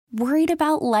Worried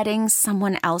about letting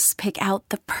someone else pick out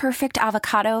the perfect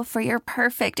avocado for your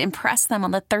perfect impress them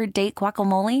on the third date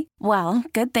guacamole? Well,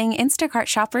 good thing Instacart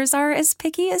shoppers are as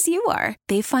picky as you are.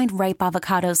 They find ripe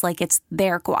avocados like it's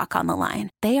their guac on the line.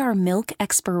 They are milk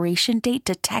expiration date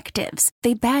detectives.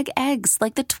 They bag eggs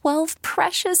like the 12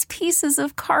 precious pieces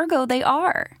of cargo they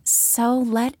are. So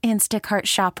let Instacart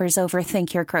shoppers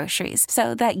overthink your groceries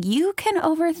so that you can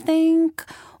overthink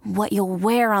what you'll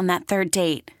wear on that third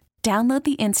date. Download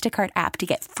the Instacart app to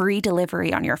get free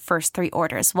delivery on your first 3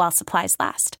 orders while supplies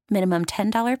last. Minimum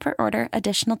 $10 per order.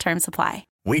 Additional terms apply.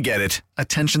 We get it.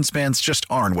 Attention spans just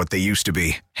aren't what they used to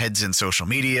be. Heads in social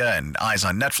media and eyes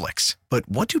on Netflix. But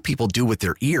what do people do with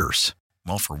their ears?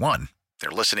 Well, for one, they're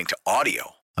listening to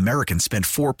audio. Americans spend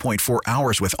 4.4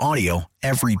 hours with audio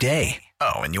every day.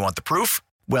 Oh, and you want the proof?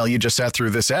 Well, you just sat through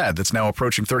this ad that's now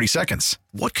approaching 30 seconds.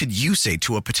 What could you say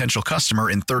to a potential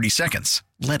customer in 30 seconds?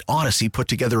 Let Odyssey put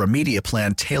together a media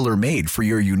plan tailor-made for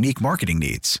your unique marketing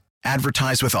needs.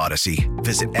 Advertise with Odyssey.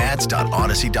 Visit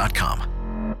ads.odyssey.com.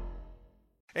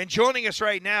 And joining us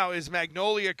right now is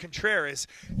Magnolia Contreras,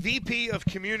 VP of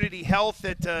Community Health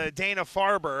at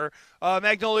Dana-Farber.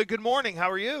 Magnolia, good morning. How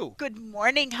are you? Good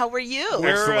morning. How are you?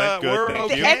 Excellent. Good. We're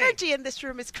Thank okay. The energy in this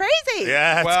room is crazy.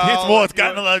 Yeah, it's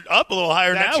gotten up a little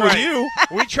higher now with you.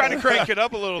 We try to crank it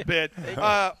up a little bit.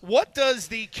 What does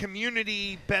the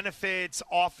Community Benefits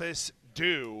Office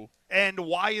do, and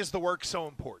why is the work so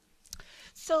important?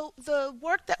 So the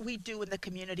work that we do in the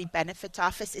Community Benefits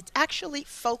Office, it's actually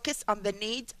focused on the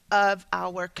needs of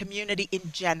our community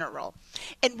in general.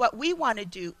 And what we want to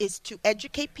do is to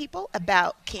educate people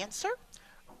about cancer,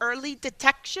 early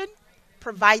detection,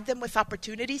 provide them with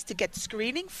opportunities to get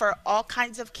screening for all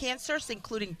kinds of cancers,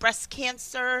 including breast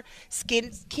cancer,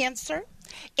 skin cancer.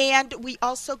 And we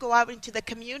also go out into the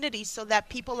community so that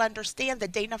people understand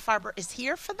that Dana-Farber is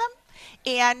here for them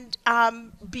and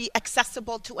be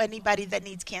accessible to anybody that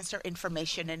needs cancer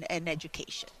information and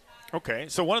education. Okay,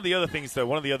 so one of the other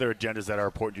agendas that are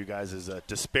important to you guys is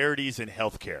disparities in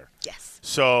healthcare. Yes.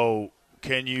 So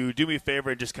can you do me a favor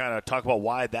and just kind of talk about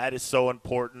why that is so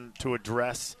important to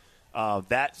address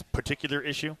that particular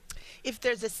issue? If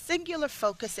there's a singular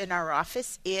focus in our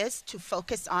office is to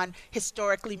focus on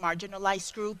historically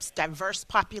marginalized groups, diverse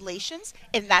populations,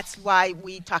 and that's why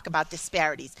we talk about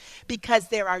disparities, because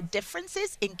there are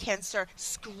differences in cancer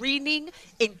screening,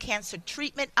 in cancer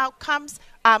treatment outcomes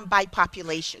by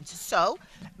populations. So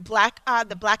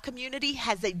the Black community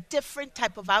has a different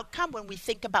type of outcome when we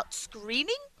think about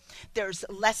screening. There's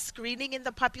less screening in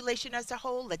the population as a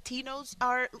whole. Latinos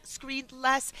are screened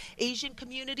less. Asian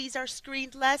communities are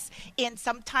screened less. And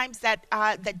sometimes that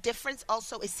the difference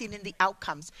also is seen in the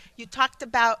outcomes. You talked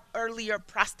about earlier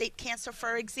prostate cancer,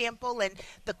 for example, and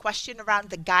the question around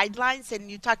the guidelines. And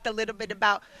you talked a little bit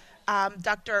about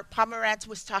Dr. Pomerantz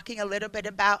was talking a little bit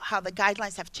about how the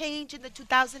guidelines have changed in the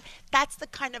 2000s. That's the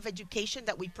kind of education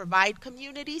that we provide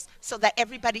communities so that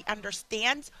everybody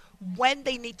understands when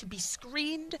they need to be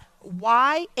screened,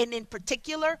 why, and in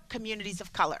particular, communities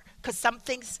of color, because some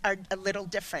things are a little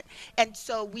different. And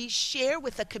so we share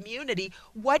with the community,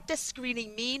 what does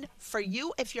screening mean for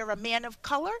you if you're a man of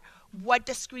color? What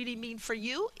does screening mean for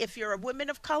you if you're a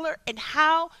woman of color? And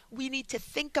how we need to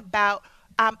think about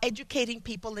educating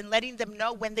people and letting them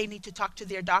know when they need to talk to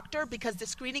their doctor, because the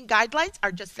screening guidelines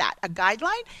are just that, a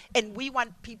guideline, and we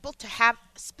want people to have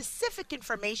specific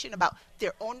information about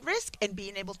their own risk and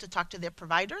being able to talk to their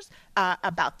providers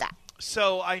about that.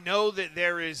 So I know that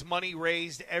there is money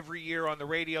raised every year on the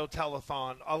radio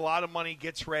telethon. A lot of money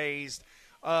gets raised.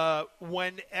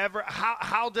 Whenever,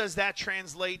 how does that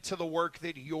translate to the work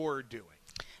that you're doing?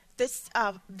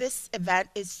 This event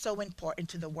is so important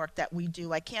to the work that we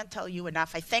do. I can't tell you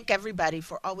enough. I thank everybody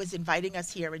for always inviting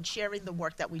us here and sharing the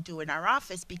work that we do in our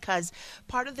office, because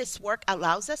part of this work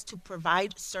allows us to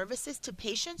provide services to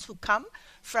patients who come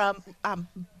from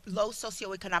low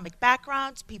socioeconomic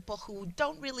backgrounds, people who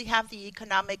don't really have the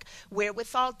economic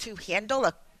wherewithal to handle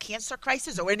a cancer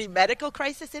crisis or any medical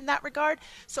crisis in that regard.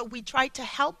 So we try to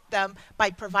help them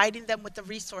by providing them with the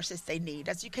resources they need.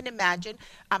 As you can imagine,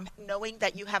 knowing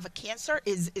that you have a cancer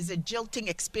is a jilting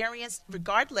experience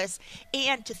regardless,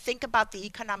 and to think about the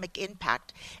economic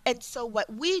impact. And so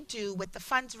what we do with the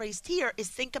funds raised here is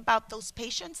think about those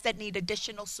patients that need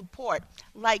additional support,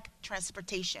 like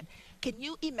transportation. Can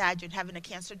you imagine having a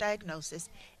cancer diagnosis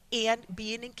and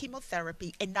being in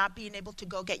chemotherapy and not being able to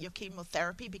go get your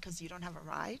chemotherapy because you don't have a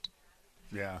ride?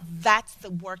 Yeah. That's the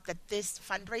work that this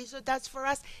fundraiser does for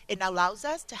us. It allows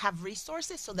us to have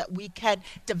resources so that we can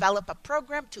develop a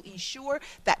program to ensure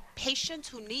that patients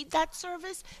who need that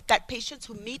service, that patients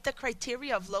who meet the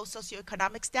criteria of low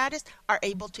socioeconomic status are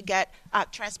able to get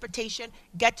transportation,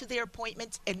 get to their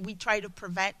appointments, and we try to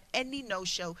prevent any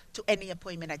no-show to any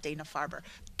appointment at Dana-Farber.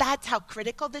 That's how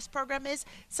critical this program is.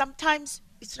 Sometimes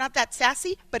it's not that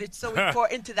sassy, but it's so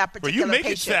important to that particular patient. Well, you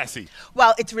make it sassy.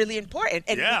 Well, it's really important,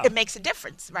 and Yeah. it makes a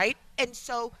difference, right? And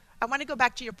so I want to go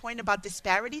back to your point about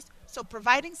disparities. So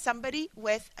providing somebody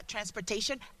with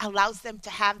transportation allows them to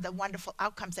have the wonderful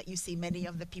outcomes that you see many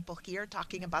of the people here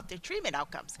talking about their treatment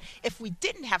outcomes. If we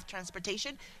didn't have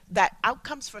transportation, that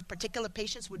outcomes for particular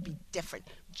patients would be different,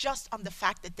 just on the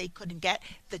fact that they couldn't get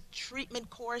the treatment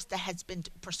course that has been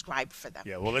prescribed for them.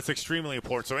 Yeah, well, that's extremely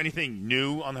important. So anything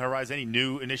new on the horizon, any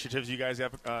new initiatives you guys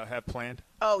have planned?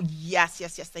 Oh, yes.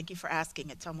 Thank you for asking.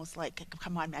 It's almost like,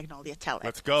 come on, Magnolia, tell it.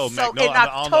 Let's go, So Magnolia. in I'm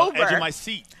October, on the edge of my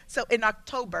seat. So in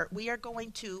October, we are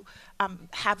going to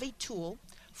have a tool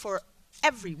for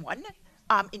everyone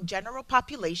in general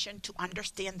population to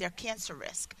understand their cancer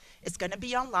risk. It's going to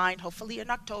be online, hopefully in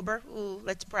October. Ooh,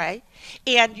 let's pray.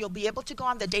 And you'll be able to go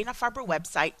on the Dana-Farber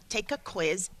website, take a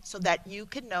quiz so that you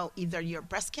can know either your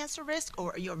breast cancer risk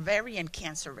or your ovarian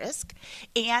cancer risk.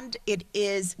 And it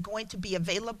is going to be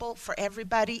available for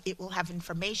everybody. It will have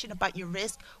information about your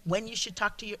risk, when you should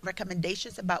talk to your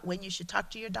recommendations about when you should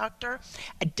talk to your doctor,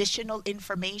 additional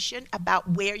information about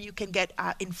where you can get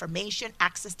information,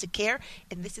 access to care.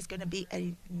 And this is going to be a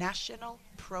national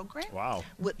program. Wow.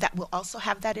 That will also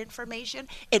have that information.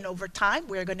 And over time,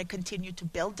 we're going to continue to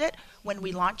build it. When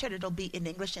we launch it, it'll be in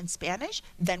English and Spanish.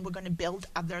 Then we're going to build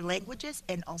other languages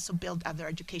and also build other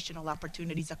educational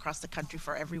opportunities across the country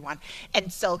for everyone.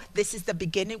 And so this is the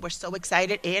beginning. We're so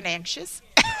excited and anxious.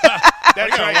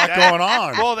 That's got a right. lot going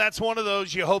on. Well, that's one of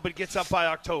those you hope it gets up by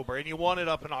October, and you want it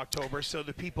up in October so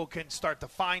that people can start to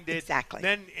find it. Exactly.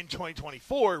 Then in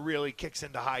 2024, it really kicks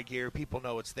into high gear. People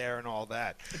know it's there and all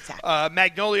that. Exactly.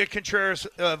 Magnolia Contreras,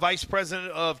 Vice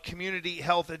President of Community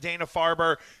Health at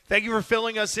Dana-Farber, thank you for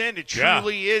filling us in. It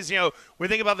truly is. You know, we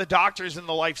think about the doctors and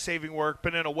the life-saving work,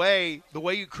 but in a way, the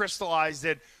way you crystallized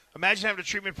it, imagine having a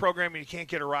treatment program and you can't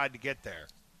get a ride to get there.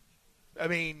 I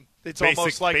mean, it's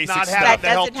almost like not stuff. having That the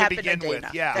help doesn't to happen begin at Dana.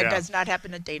 with. Yeah. That does not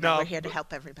happen at Dana. No. We're here to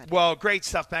help everybody. Well, great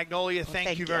stuff, Magnolia. Thank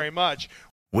thank you you. very much.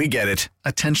 We get it.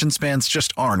 Attention spans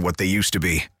just aren't what they used to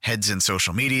be. Heads in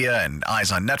social media and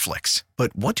eyes on Netflix.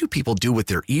 But what do people do with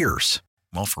their ears?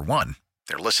 Well, for one,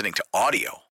 they're listening to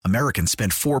audio. Americans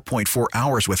spend 4.4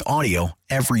 hours with audio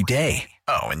every day.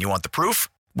 Oh, and you want the proof?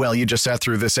 Well, you just sat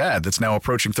through this ad that's now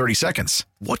approaching 30 seconds.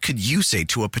 What could you say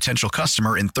to a potential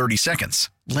customer in 30 seconds?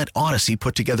 Let Odyssey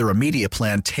put together a media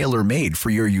plan tailor-made for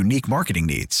your unique marketing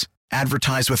needs.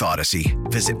 Advertise with Odyssey.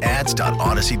 Visit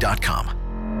ads.odyssey.com.